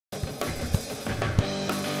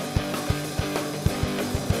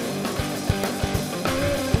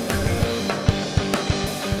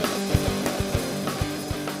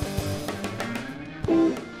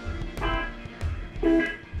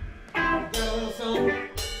final film.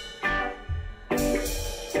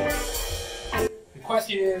 The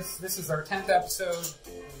question is, this is our 10th episode.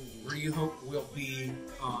 Where do you hope we'll be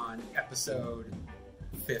on episode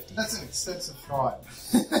 50? That's an extensive thought.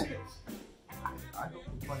 I hope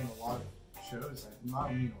we're playing a lot of shows.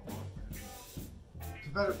 Not mean a lot. To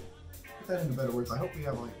better put that into better words, I hope we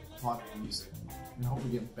have like a lot of music, and I hope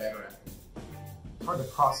we get better at it. It's hard to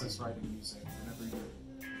process writing music whenever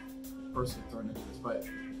you're first get thrown into this, but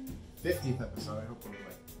 50th episode, I hope we're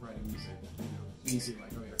like writing music, easy,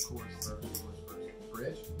 like, oh yeah, chorus, verse,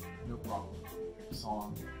 bridge, no problem.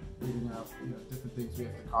 Song, reading out, different things we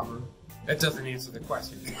have to cover. That doesn't answer the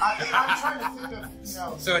question. I'm trying to think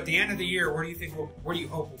of, So at the end of the year, where do you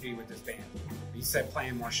hope we'll be with this band? You said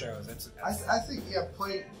playing more shows. I think, yeah,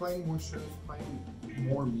 playing more shows, playing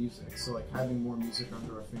more music. So like having more music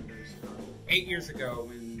under our fingers. 8 years ago,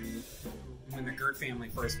 when the Gert family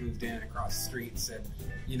first moved in across the street, said,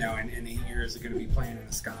 in 8 years they're going to be playing in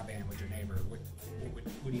a ska band with your neighbor. What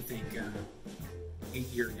do you think?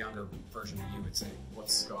 8-year younger version of you would say?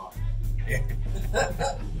 What's ska? Yeah.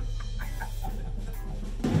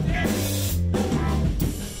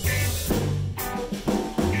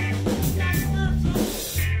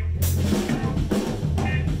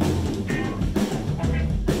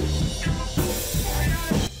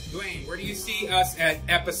 Dwayne, where do you see us at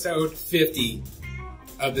episode 50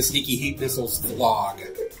 of the Sneaky Heat Missiles vlog?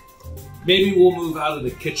 Maybe we'll move out of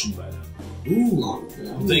the kitchen by then. Ooh.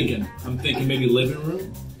 I'm thinking maybe living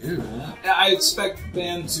room. Yeah. I expect the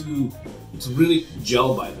band to really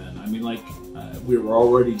gel by then. I mean, like, we were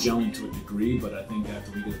already gelling to a degree, but I think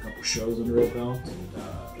after we get a couple shows under our belt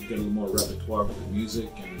and get a little more repertoire with the music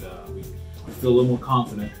and we feel a little more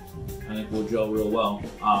confident, I think we'll gel real well.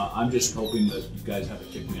 I'm just hoping that you guys haven't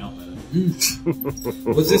kicked me out by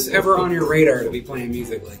then. Was this ever on your radar to be playing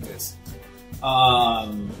music like this?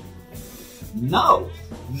 No.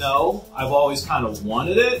 I've always kind of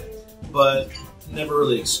wanted it, but never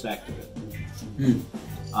really expected it.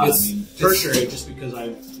 I mean, for sure, just because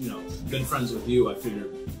I've been friends with you, I figured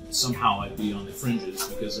somehow I'd be on the fringes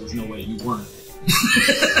because there was no way you weren't.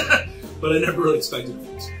 But I never really expected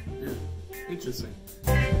it. Yeah. Interesting.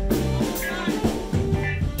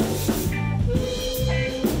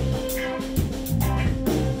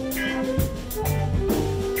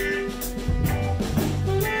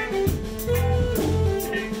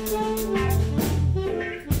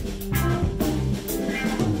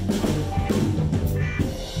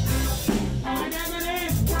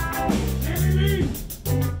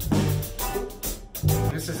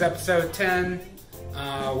 This is episode 10.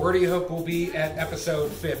 Where do you hope we'll be at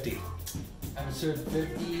episode 50? Episode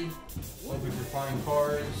 50, hoping for flying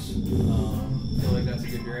cars. Feel like that's a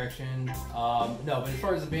good direction. No, but as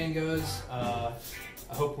far as the band goes, I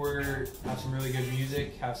hope have some really good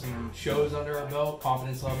music, have some shows under our belt.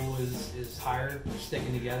 Confidence level is higher. We're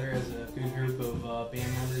sticking together as a good group of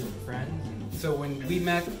band members and friends. So when we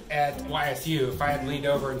met at YSU, if I had leaned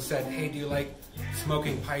over and said, hey, do you like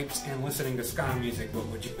smoking pipes and listening to ska music, what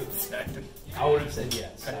would you have said? I would have said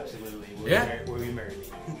yes, absolutely. Will you marry me?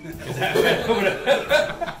 Because I would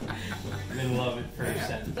have been love at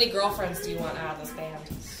first. How many girlfriends do you want out of this band?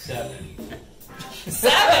 7.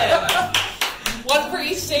 7? One for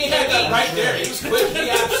each day of the week. Right there, he was quick. He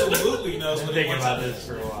absolutely knows I've what been he thinking wants. about this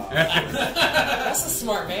for a while. That's a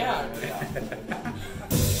smart man.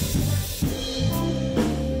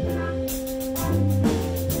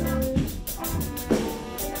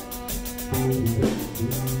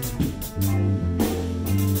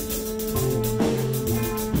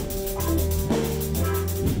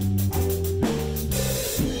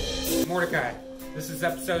 Mordecai, this is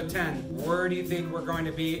episode 10. Where do you think we're going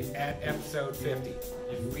to be at episode 50?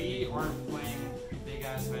 If we aren't playing big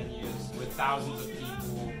ass venues with thousands of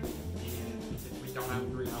people, and if we don't have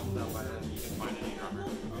 3 albums out by then, you can find any drummer.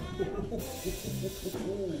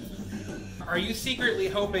 Are you secretly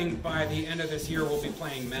hoping by the end of this year we'll be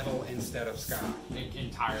playing metal instead of ska?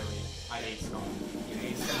 Entirely. I hate ska. You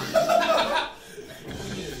hate ska?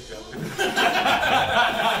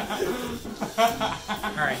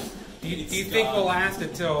 Alright. Do you think we'll last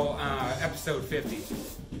until episode 50?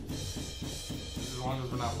 As long as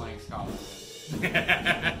we're not playing ska.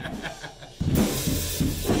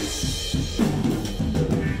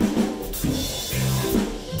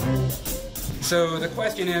 So the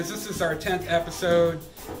question is, this is our 10th episode,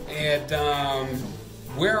 and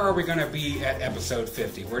where are we going to be at episode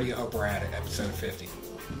 50? Where do you hope we're at episode 50?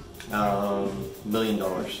 $1 million.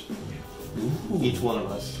 Ooh. Each one of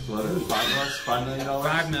us. What are 5 of us? $5 million?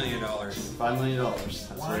 $5 million. $5 million. That's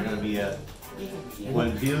where we're going to be at.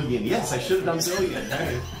 One billion. Yes, I should have done billion.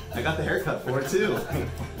 Hey, I got the haircut for it too.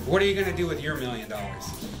 What are you gonna do with your $1 million?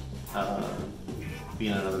 Be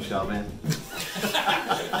in another ska band.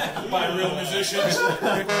 By real musicians.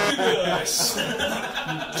 Yes.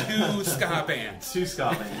 2 ska bands. 2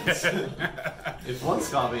 ska bands. If 1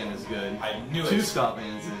 ska band is good, I knew 2 it. ska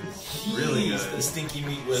bands is really He's good. the stinky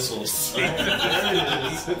meat whistles. There it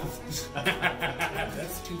is.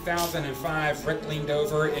 That's 2005. Rick leaned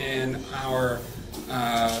over in our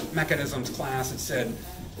mechanisms class and said,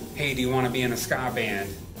 "Hey, do you want to be in a ska band?"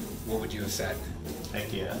 What would you have said?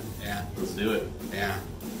 Heck yeah. Yeah, Let's do it. yeah,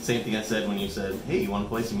 Same thing I said when you said, hey, you want to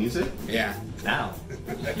play some music? yeah. Now.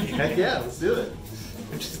 Heck yeah, let's do it.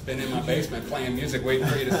 I've just been in my basement playing music, waiting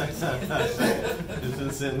for you to say something. Just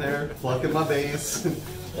been sitting there, plucking my bass.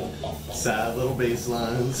 Sad little bass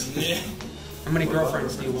lines. How many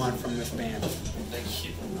girlfriends do you want from this band?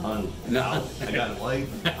 None. No. I got a wife.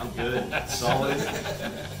 I'm good. Solid.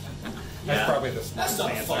 That's probably the That's smart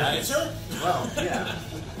not a answer. fun answer. Well, yeah.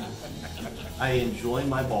 I enjoy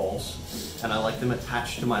my balls, and I like them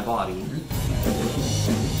attached to my body.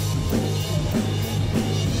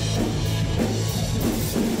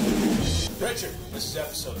 Richard, this is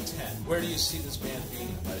episode 10. Where do you see this band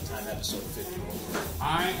being by the time episode 50 rolls around?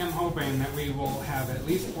 I am hoping that we will have at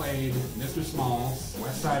least played Mr. Smalls,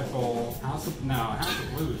 West Side Bowl, House of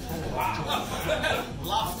Blues.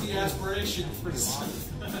 Lofty aspirations. Pretty long.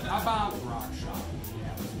 How about Rock Shop?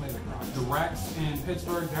 Yeah, let's play the Rock. The Rex in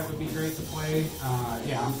Pittsburgh, that would be great to play.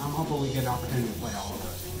 Yeah, I'm hoping we get an opportunity to play all of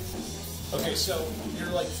those. Okay, so you're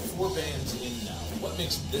like 4 bands in now. What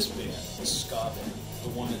makes this band, the ska band, the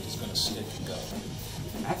one that is going to stick and go?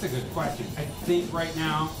 That's a good question. I think right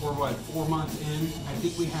now we're 4 months in. I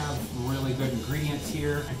think we have really good ingredients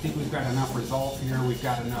here. I think we've got enough results here. We've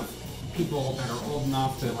got enough people that are old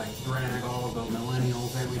enough to like drag all of the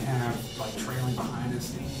millennials that we have like trailing behind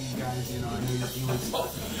us. Hey guys, you know, I know you're feeling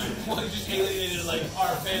stuff. Well, you just alienated like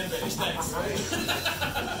our fan base. Thanks.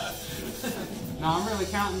 No, I'm really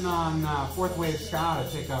counting on Fourth Wave Ska to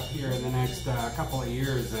pick up here in the next couple of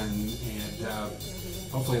years, and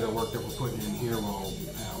hopefully the work that we're putting in here will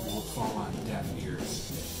fall on deaf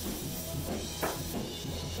ears.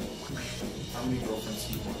 How many girlfriends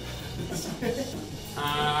do you want?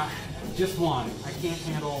 Just one. I can't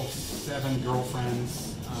handle 7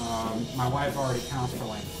 girlfriends. My wife already counts for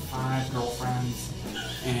like 5 girlfriends,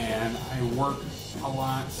 and I work a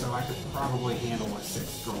lot, so I could probably handle a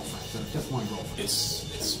 6th girlfriend. So just one girlfriend. It's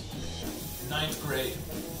 9th grade.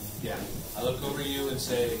 Yeah. I look over you and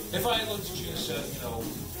say, if I looked at you and said, you know,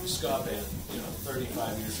 ska band,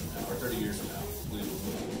 35 years from now, or 30 years from now, we would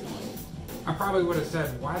be doing. I probably would have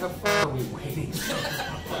said, why the f*** are we waiting?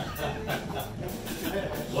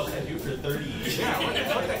 What can I do for 30 years? Yeah,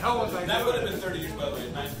 what the hell was I That doing? would have been 30 years, by the way,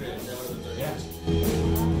 9th grade. That would have been 30 years. Yeah.